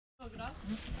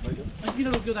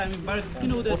किन रोक्यो त हामी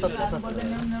किन उता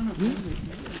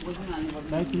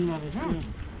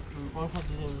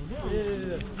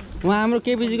उहाँ हाम्रो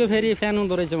केपीजीको फेरि फ्यान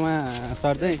हुँदो रहेछ उहाँ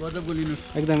सर चाहिँ गजब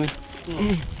बोलिनुस् एकदमै।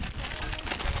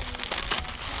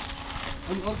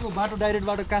 अनि अर्को बाटो डाइरेक्ट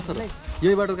बाटो कहाँ छ र?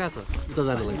 यही बाटो कहाँ छ उता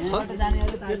जाने लागि छ?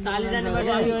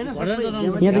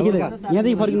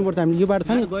 यहाँदेखि फर्किनुपर्छ हामीले। यो बाटो छ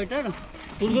नि हो?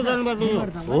 यो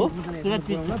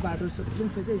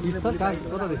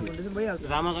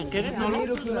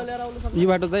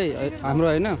बाटो चाहिँ हाम्रो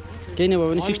होइन केही नै भयो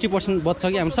भने 60% बच्छ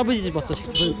कि हाम्रो सबै चिज बच्छ।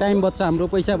 60% टाइम बच्छ, हाम्रो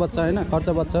पैसा बच्छ होइन, खर्च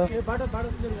बच्छ।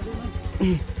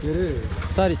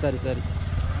 सरी सरी सरी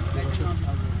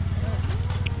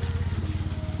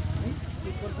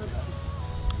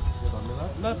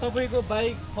ल तपाईँको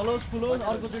बाइक फलोस् फुलोस्,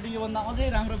 अर्कोचोटि योभन्दा अझै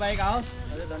राम्रो बाइक आओस्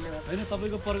होइन।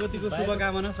 तपाईँको प्रगतिको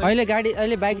शुभकामना छ।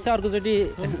 अहिले बाइक छ,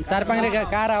 अर्कोचोटि 4-5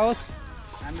 कार आओस्,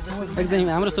 एकदम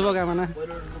हाम्रो शुभकामना।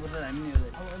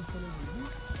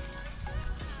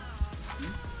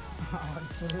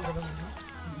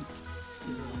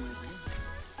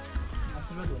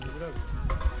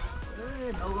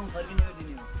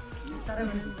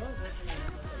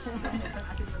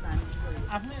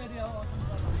 आफ्नै एरिया हो।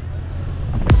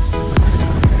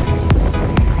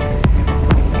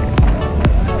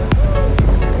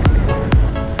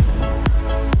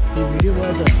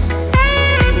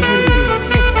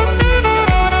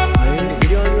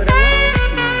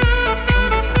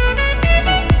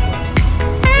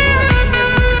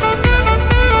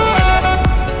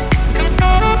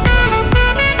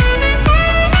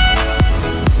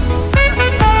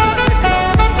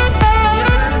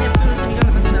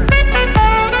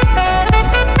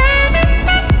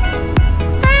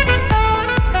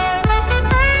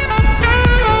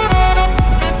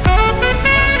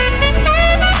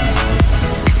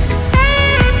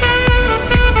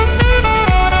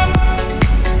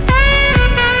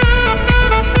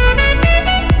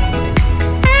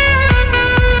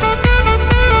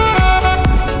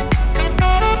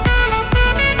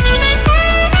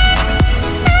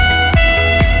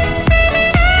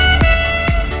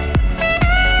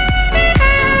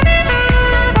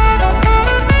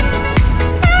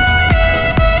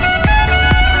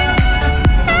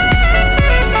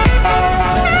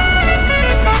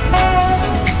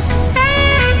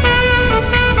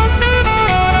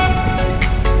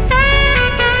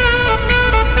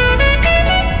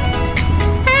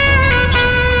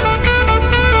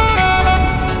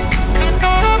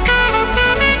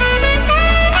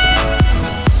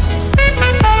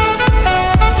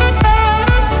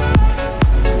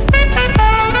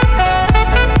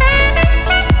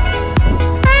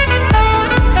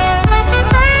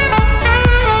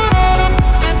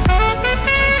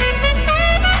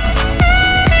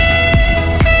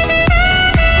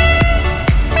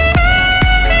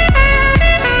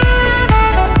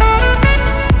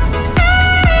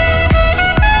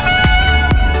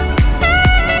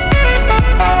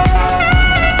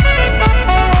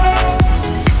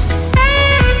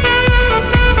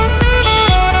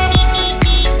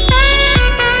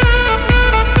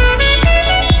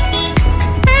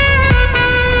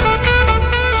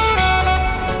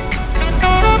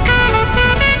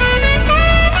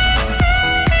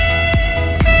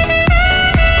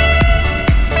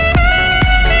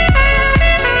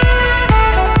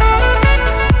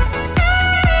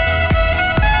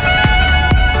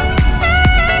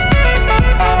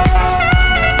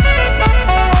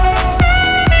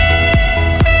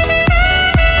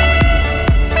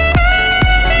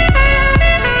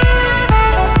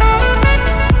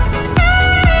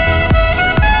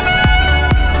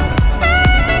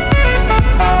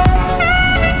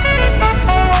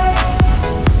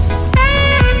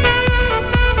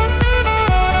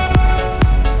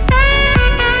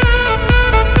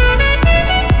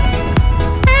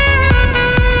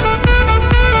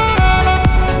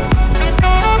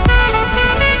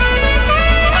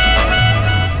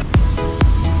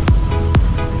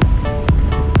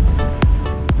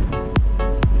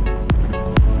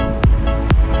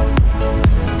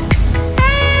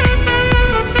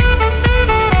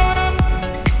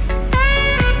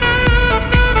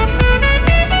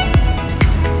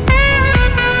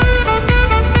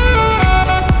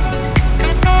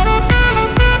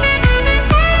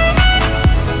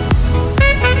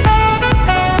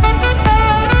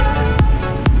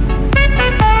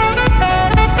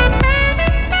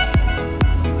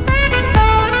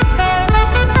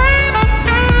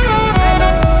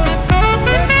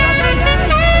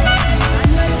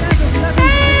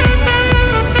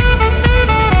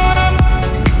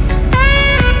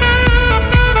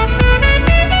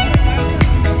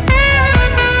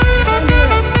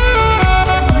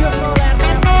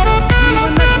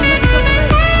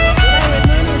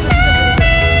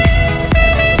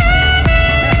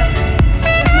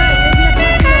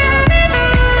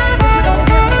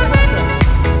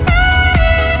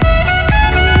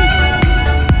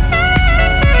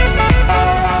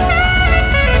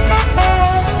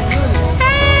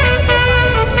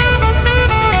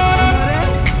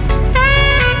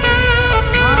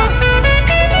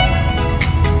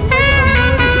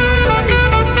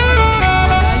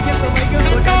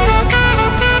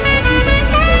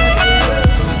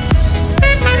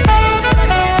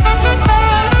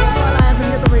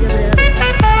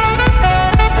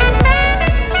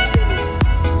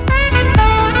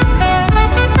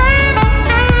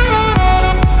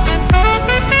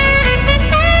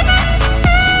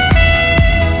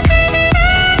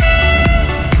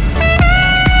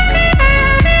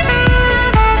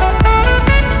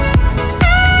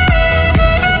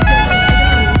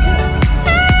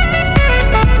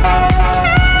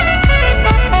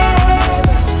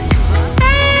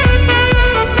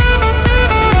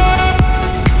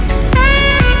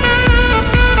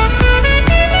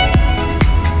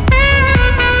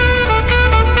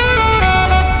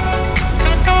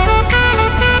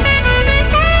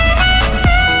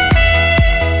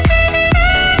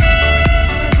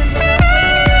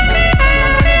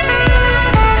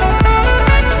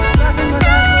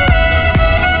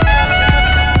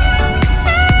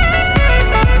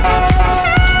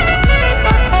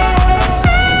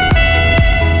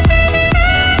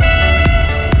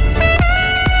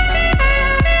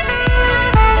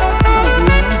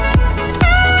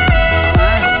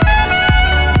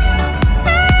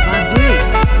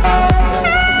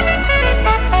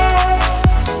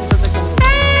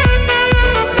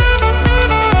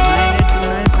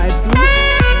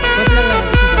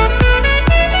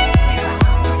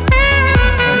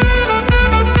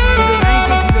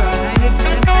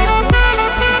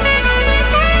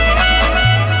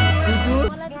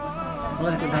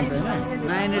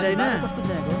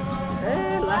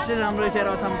 पैसा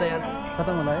आउँछ त यार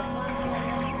खतम होला है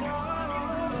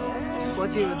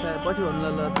पछि भन्नु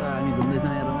ल त हामी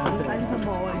घुम्दैछौँ यार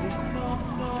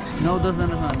 9-10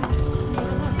 जना छौँ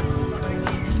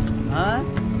हामी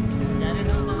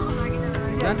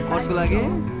कसको लागि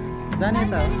जाने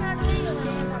त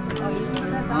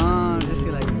त्यसको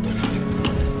लागि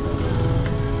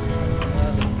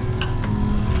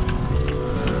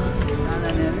कहाँ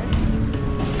जाने अरे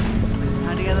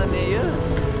ठाडी कहाँ जाने यो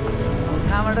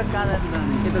कहाँबाट कहाँ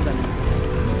जाने के त जाने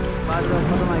बाटो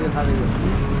खतम आयो थालेको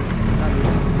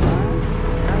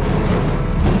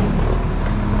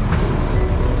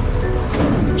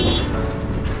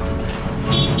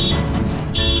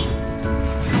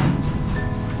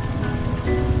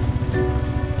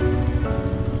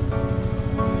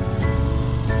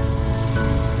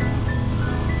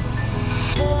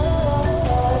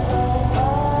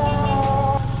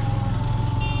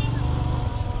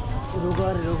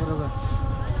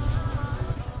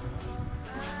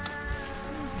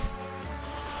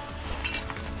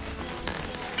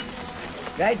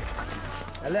गाइड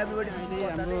हेलो एभ्रीबडी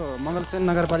हाम्रो मङ्गलसेन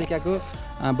नगरपालिकाको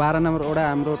 12 नम्बर वडा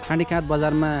हाम्रो ठाडीखाँद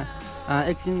बजारमा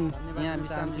एकछिन यहाँ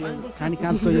विश्राम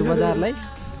ठाडीखाँदको यो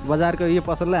बजारको यो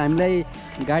पसललाई हामीलाई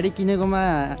गाडी किनेकोमा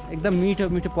एकदम मिठो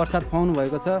मिठो प्रसाद खुवाउनु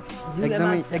भएको छ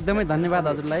एकदमै धन्यवाद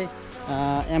हजुरलाई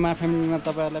एमा फ्यामिलीमा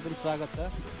तपाईँहरूलाई पनि स्वागत छ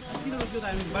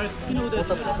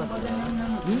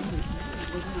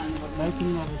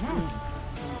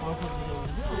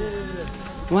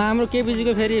उहाँ हाम्रो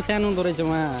केपिजीको फेरि फ्यान हुँदो रहेछ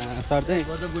उहाँ सर चाहिँ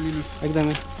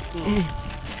एकदमै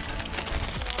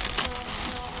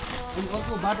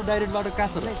अर्को बाटो डाइरेक्ट बाटो कहाँ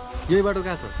छ र यही बाटो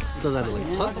कहाँ छ उता जानु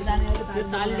लागि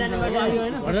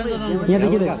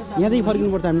यहाँदेखि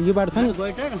फर्किनुपर्छ हामी यो बाटो छ नि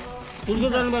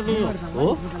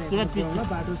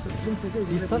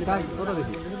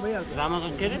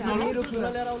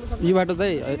यो बाटो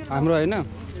चाहिँ हाम्रो होइन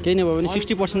केही नै भयो भने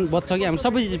 60% बच्छ कि हाम्रो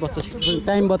सबै चिज बच्छ 60%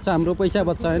 टाइम बच्छ हाम्रो पैसा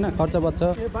बच्छ होइन खर्च बच्छ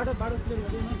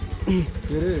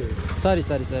सरी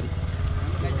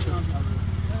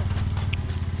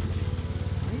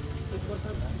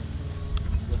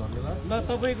ल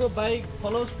तपाईँको बाइक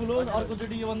फलोस् फुलोस्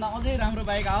अर्कोचोटि योभन्दा अझै राम्रो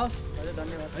बाइक आओस्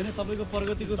होइन तपाईँको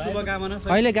प्रगतिको शुभकामना छ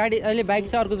अहिले बाइक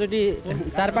छ अर्कोचोटि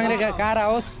 4-5 कार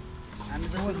आओस्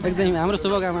एकदम हाम्रो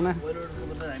शुभकामना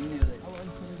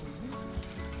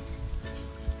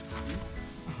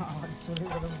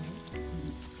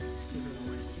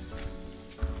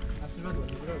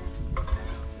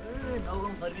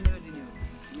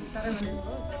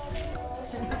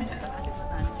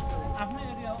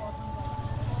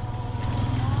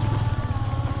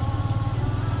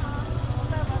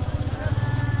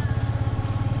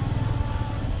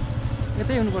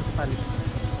यतै हुनुपर्छ पालि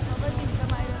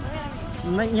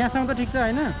यहाँसम्म त ठिक छ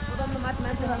होइन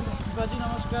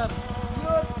नमस्कार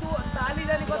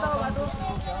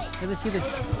यता सिधै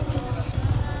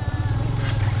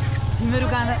तिमीहरू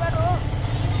कहाँ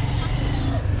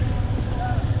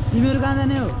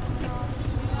जाने हो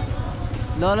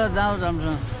ल जाऊ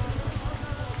राम्रोसँग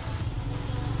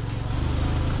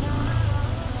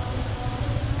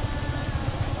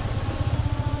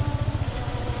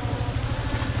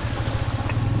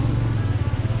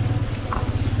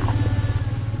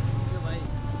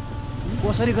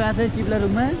कसरी गएको थियो चिप्ला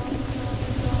रुखमा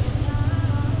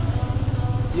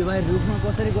यो भाइ रुखमा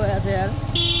कसरी गएको थियो यार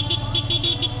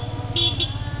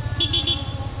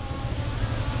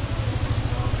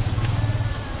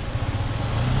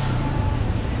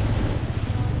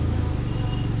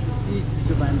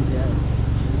चिसो पानी थियो यार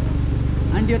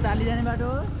आन्टी यो ताली जाने बाटो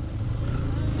हो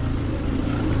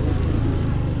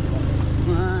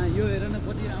यो हेर न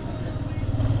कति राम्रो छ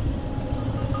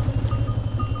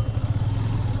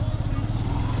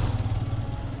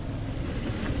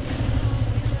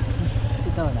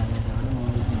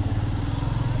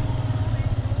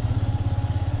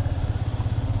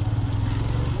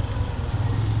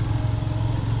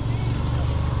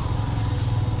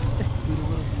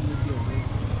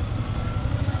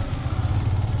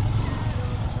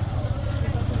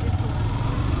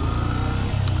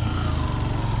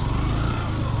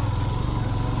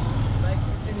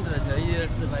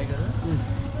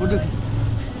फोटो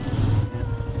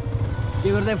के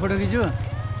गर्दै फोटो खिच्छु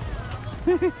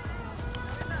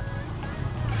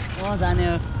जाने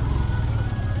हो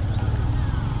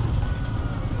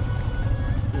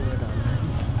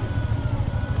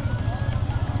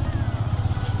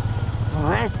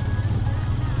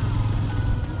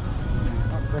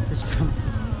सिस्टम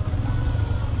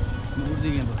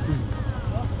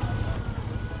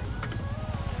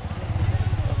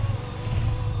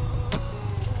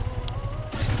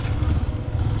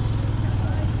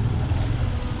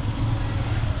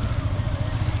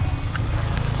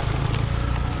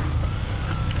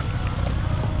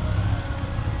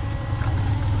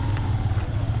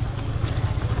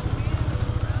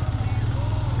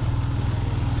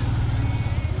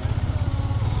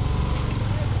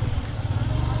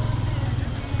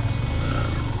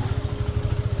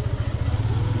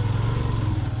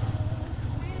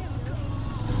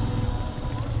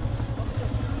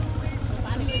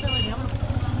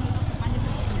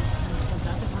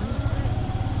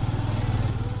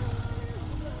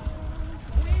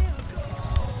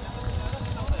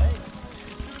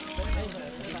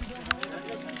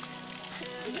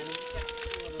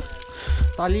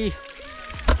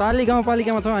ताली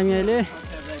गाउँपालिकामा छौँ हामी अहिले।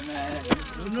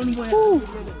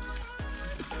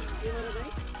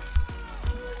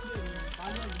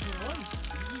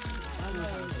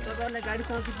 तपाईँहरूलाई गाडी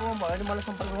चलाउनु भयो भने मलाई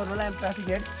सम्पर्क गर्नु होला ट्राफिक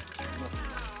हेड।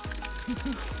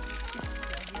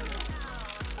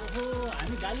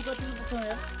 हामी गाली कति पुग्छौँ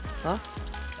यार?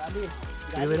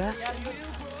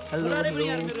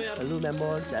 Hello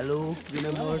members, hello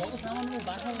members.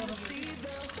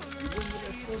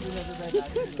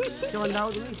 के भन्दा हो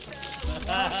तिमी?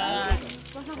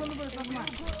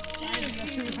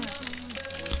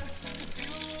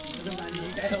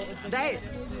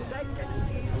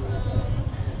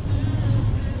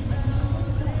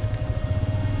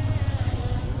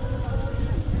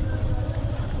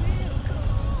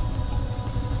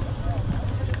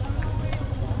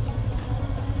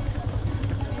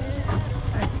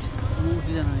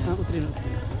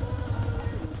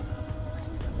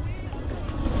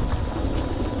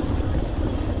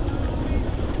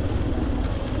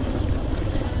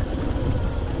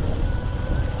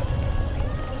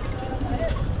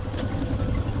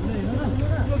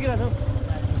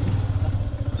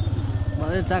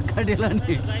 चाक्का ढेला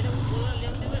नि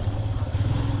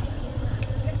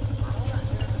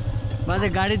बाजे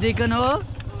गाडी देखन हो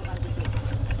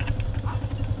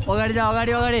अगाडि जा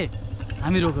अगाडि अगाडि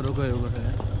हामी रोको रोको रोको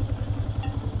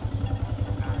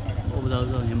ओ जाऊ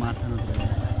जाऊ यहाँ मार्छ न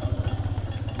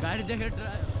गाडी देखेर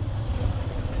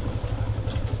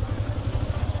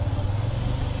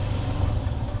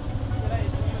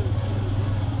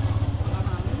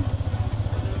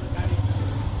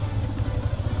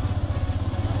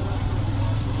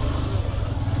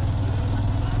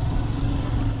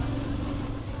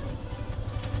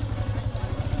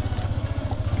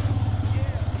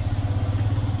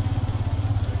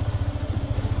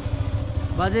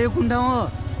बाजे यो कुन ठाउँ हो?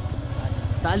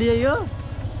 ताली है यो?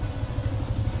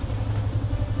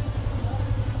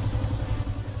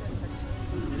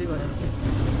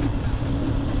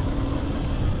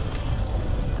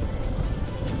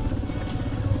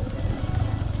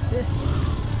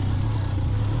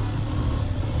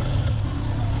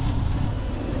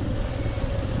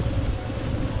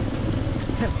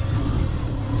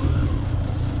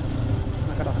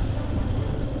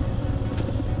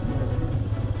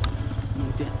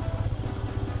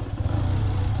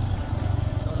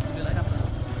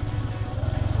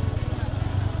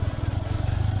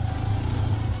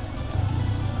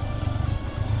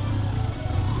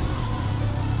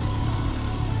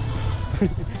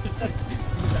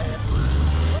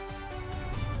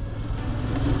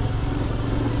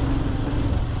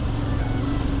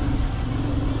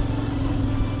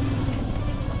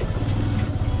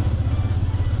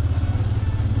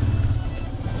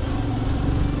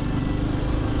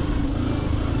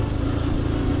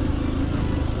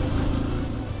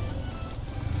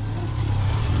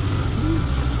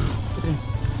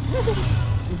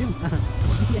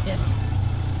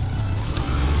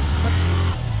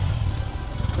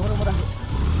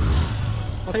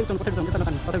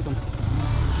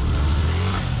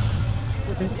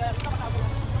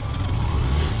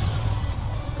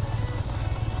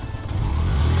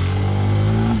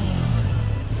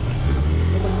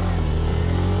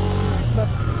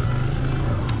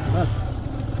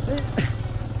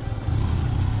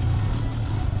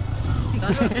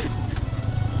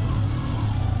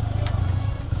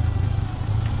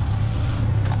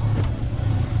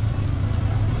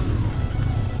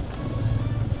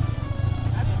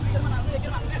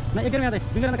 ना एक में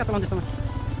बिंगर का तलान जैसा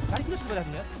गाडी किन सुरु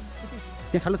राख्नु यार?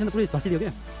 त्यहाँ खालो थिएन पुरै धसिदियो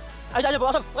क्या आइज आइज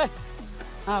बस ओए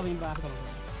भाइ आएको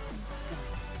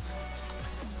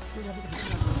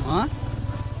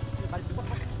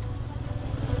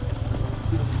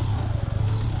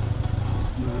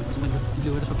चिल्ली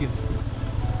गएर सक्यो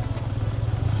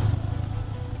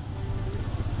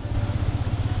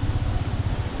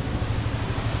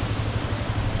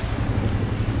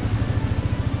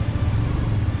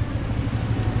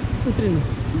उत्रिनु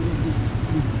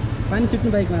पानी छिप्नु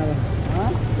बाइकमा अब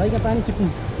बाइकमा पानी छिप्नु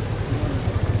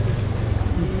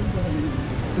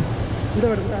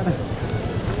उताबाट उता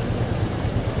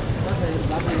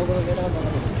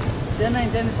त्यहाँ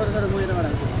छोटो छोटो गएर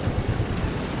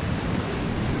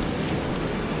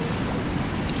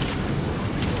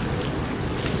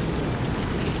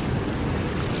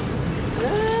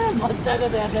मजाको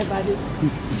त्यहाँ पानी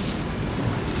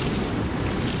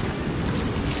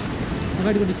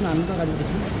अगाडिको डिसमा हाल्नु त अगाडिको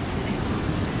डिसमा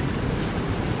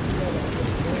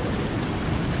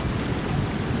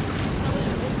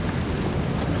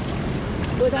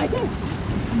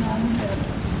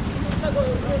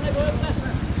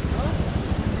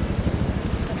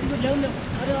ल्याउनु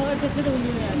अरे अगाडि त्यसै त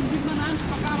हुँदैन यार जिपमा नाम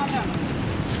पक्का मार्ला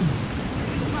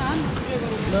जिपमा हान के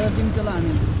गरौँ ल तिमी चला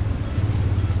हामी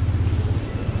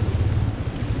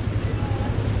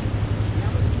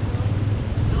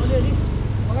अलिअलि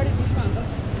अगाडि जिपमा हान्छ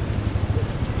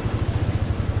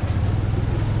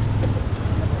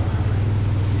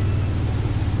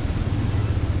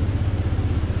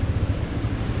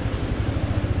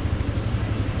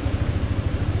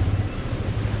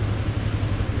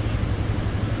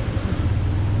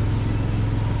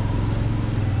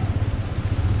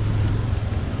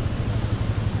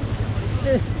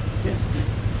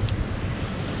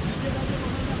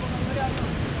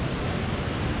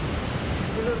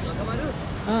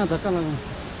धक्का लगाउँ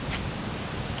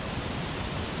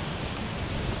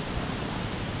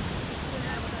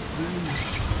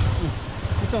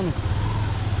उचाउनु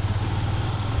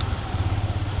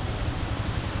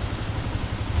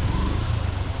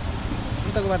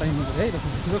उताको बाटो हिँड्नु पर्छ है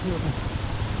रोक्नु रोक्नु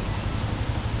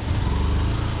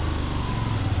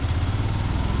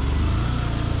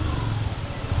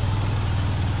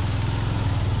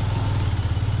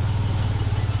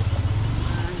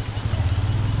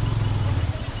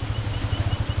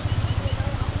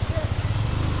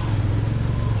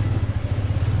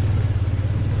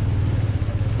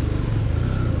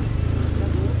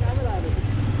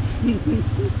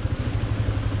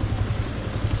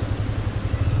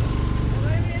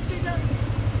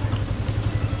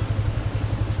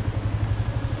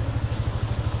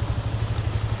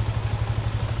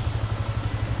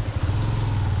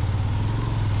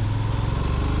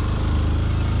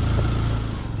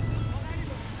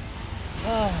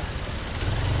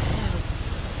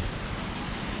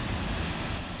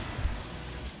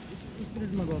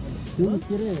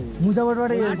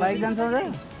मुजाबाट बाइक जान्छ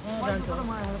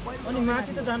अनि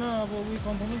माथि त जान अब उही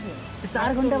कन्फर्मै थियो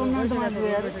 4 घण्टा बन्न त माथि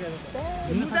यार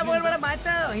मुजाबाट माथि त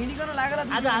हिँडिकन लागेर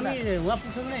आज हामी वहाँ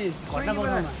पुग्छौँ नै घटना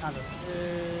बग्नमा आज ए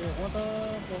म त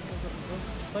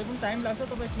तपाईँ पनि टाइम लाग्छ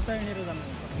तपाईँ सुता हिँडेर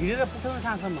जानुहुन्छ हिँडेर पुग्छौँ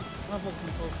साँझसम्म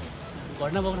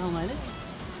घटना बग्ने ठाउँमा होइन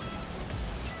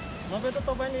नभए त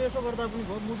तपाईँले यसो गर्दा पनि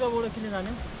भयो मुजाबाट किन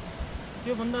जाने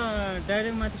त्योभन्दा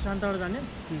डाइरेक्ट माथि शान्ताबाट जाने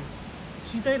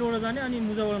सिधै रोड जाने अनि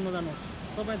मुजाबाट नजानुहोस्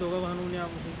तपाईँ धोका खानुहुने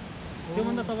अब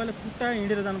त्योभन्दा तपाईँले खुट्टा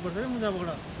हिँडेर जानुपर्छ है मुजाबाट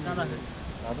जाँदाखेरि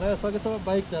हाम्रो सकेसम्म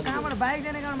बाइक जान्छ कहाँबाट बाइक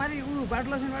जाने कारण माथि ऊ बाटो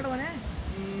लक्ष्मीबाट भने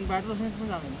बाटो लक्ष्मी पनि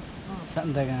जाँदैन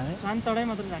शान्ता कहाँ है शान्ताडै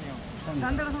मात्रै जाने हो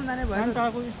शान्ताडासम्म जाने भयो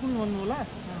शान्ताडाको स्कुल भन्नु होला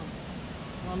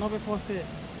नभए फर्स्ट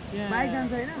त्यहाँ बाइक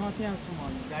जान्छ होइन त्यहाँसम्म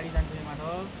गाडी जान्छ यहाँबाट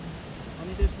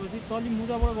अनि त्यसपछि तलि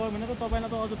मुजाबाट गयो भने त तपाईँलाई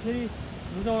त अझ फेरि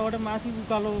मुजाबाट माथि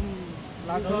उकालो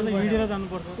लाग्छ अझ हिँडेर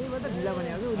जानुपर्छ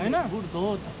होइन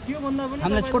त्योभन्दा पनि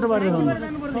हामीलाई छोटो बाटो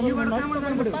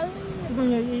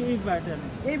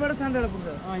यहीबाट शान्ताडा पुग्छ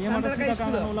यहाँबाट सिधा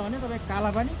कहाँ जानु होला भने तपाईँ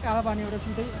कालापानीबाट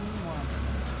सिधै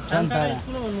शान्ताडा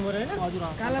स्कुल भन्नु पऱ्यो होइन हजुर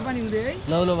काला पानी हुँदै है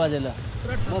ल ल बाजे ल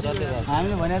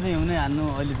हामीले भने त हिउँनै हान्नु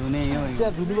अहिले धुने यो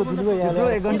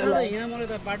यहाँ मलाई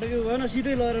त बाटो के गएन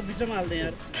सिधै लगेर बिचमा हाल्दै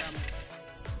यार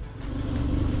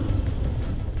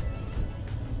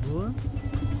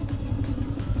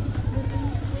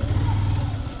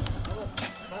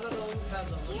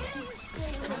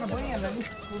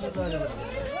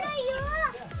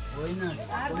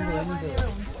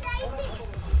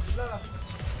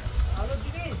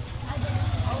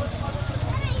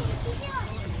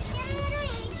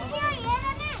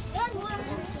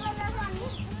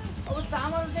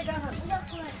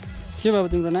के बाबु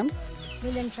तिम्रो नाम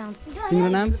तिम्रो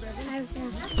नाम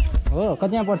हो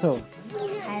कतिमा पढ्छौ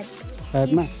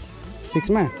फाइभमा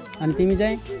 6मा अनि तिमी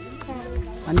चाहिँ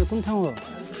अनि कुन ठाउँ हो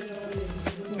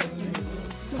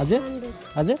हजुर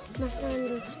हजुर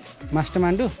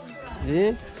मास्टरमान्डु ए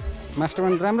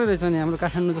मास्टरमान्डु राम्रो रहेछ नि हाम्रो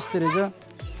काठमाडौँ जस्तै रहेछ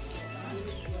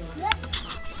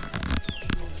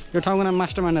यो ठाउँको नाम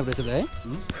मास्टरमान्डु रहेछ त है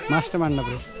मास्टरमान्डु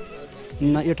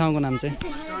न यो ठाउँको नाम चाहिँ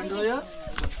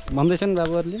भन्दैछ नि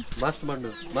बाबुहरूले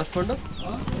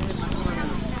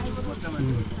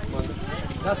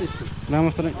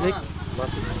रामोसर 1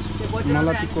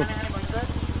 मलतीकोट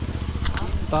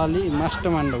ताली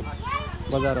मास्टरमान्डु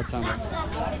बजार छ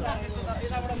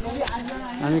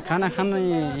हामी खाना खाने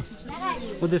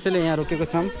उद्देश्यले यहाँ रोकेको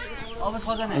छौँ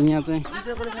यहाँ चाहिँ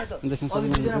देख्न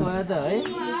सक्नुहुन्छ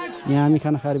यहाँ हामी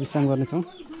खाना खाएर विश्राम गर्नेछौँ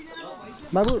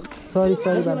बाबु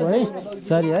सरी बाबु है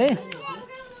सरी है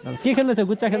के खेल्दैछौ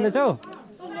गुच्चा खेल्दैछौ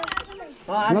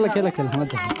ल खेल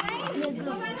मजा